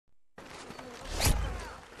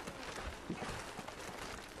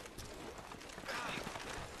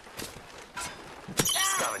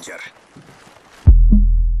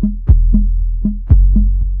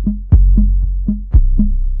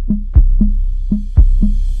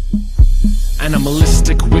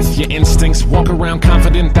Animalistic with your instincts. Walk around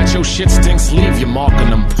confident that your shit stinks. Leave your mark on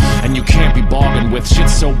them, and you can't be bargained with.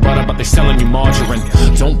 Shit's so butter, but they selling you margarine.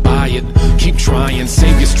 Don't buy it, keep trying.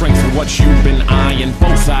 Save your strength for what you've been eyeing.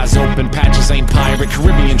 Both eyes open, patches ain't pirate.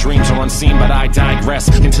 Caribbean dreams are unseen, but I digress.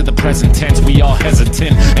 Into the present tense, we all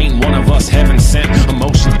hesitant. Ain't one of us heaven sent.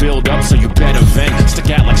 Emotions build up, so you better vent. Stick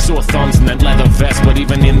out like sore thumbs in that leather vest. But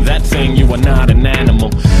even in that thing, you are not an animal.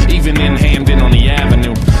 Even in Hamden on the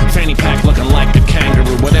avenue, fanny pack looking like a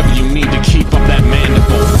kangaroo. Whatever you need to keep up that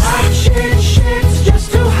mandible. I change shapes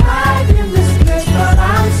just to hide in this place, but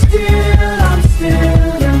I'm still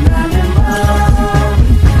an animal.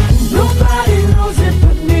 Nobody knows it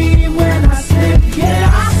but me when I slip.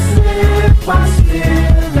 Yeah, I slip, I'm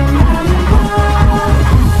still an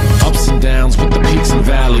animal. Ups and downs with the peaks and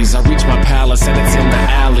valleys. I reach my palace and it's in the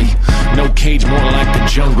alley. No cage, more like the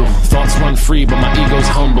jungle. Thoughts run free, but my ego's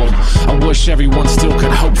humble. I wish everyone still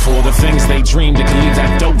could hope for the things they dreamed they could leave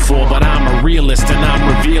that dope for. But I'm a realist and I'm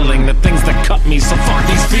revealing the things that cut me, so fuck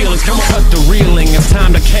these feelings. Come on, cut the reeling, it's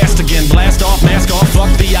time to cast again. Blast off, mask off,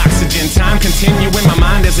 fuck the oxygen. Time continuing, my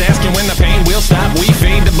mind is asking when the pain will stop. We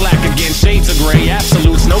fade to black again, shades of gray,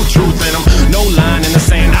 absolutes, no truth in them. No line in the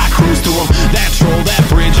sand, I cruise through them. That troll, that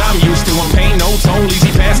bridge, I'm used to them. Pain no toll,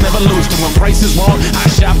 easy pass, never lose to them. Price is wrong, I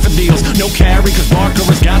shop for deals. No carry, cause Barker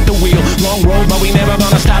has got the wheel. Long road, but we never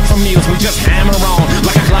gonna stop for meals. We just hammer on,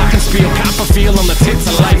 like a glockenspiel. Cop a feel on the tits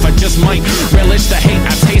of life. I just might relish the hate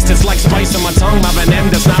I taste. It's like spice on my tongue. My venom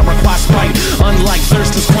does not require spite. Unlike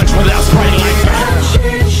thirst is quenched without Sprite. Like I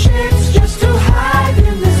change shapes just to hide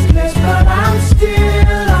in this place, but I'm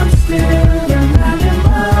still an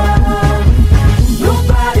animal.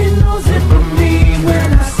 Nobody knows it but me when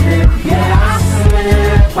I slip. Yeah, I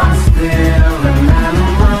slip, I'm still an animal.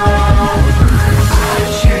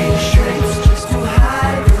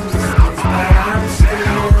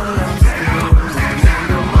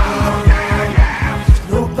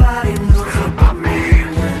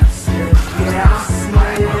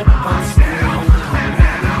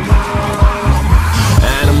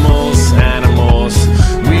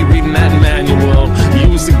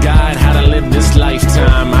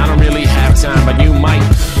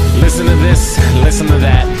 Listen to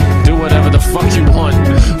that, do whatever the fuck you want.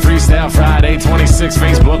 Freestyle Friday 26,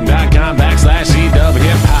 Facebook.com/E-Dubble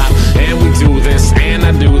hip hop. And we do this, and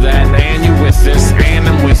I do that, and you with this, and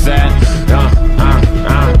I'm with that.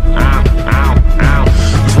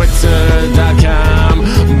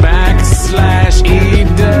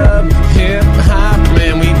 Twitter.com/E-Dub hip hop.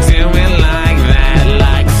 Man, we do it like that,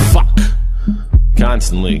 like fuck.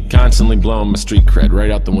 Constantly blowing my street cred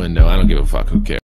right out the window. I don't give a fuck, who cares?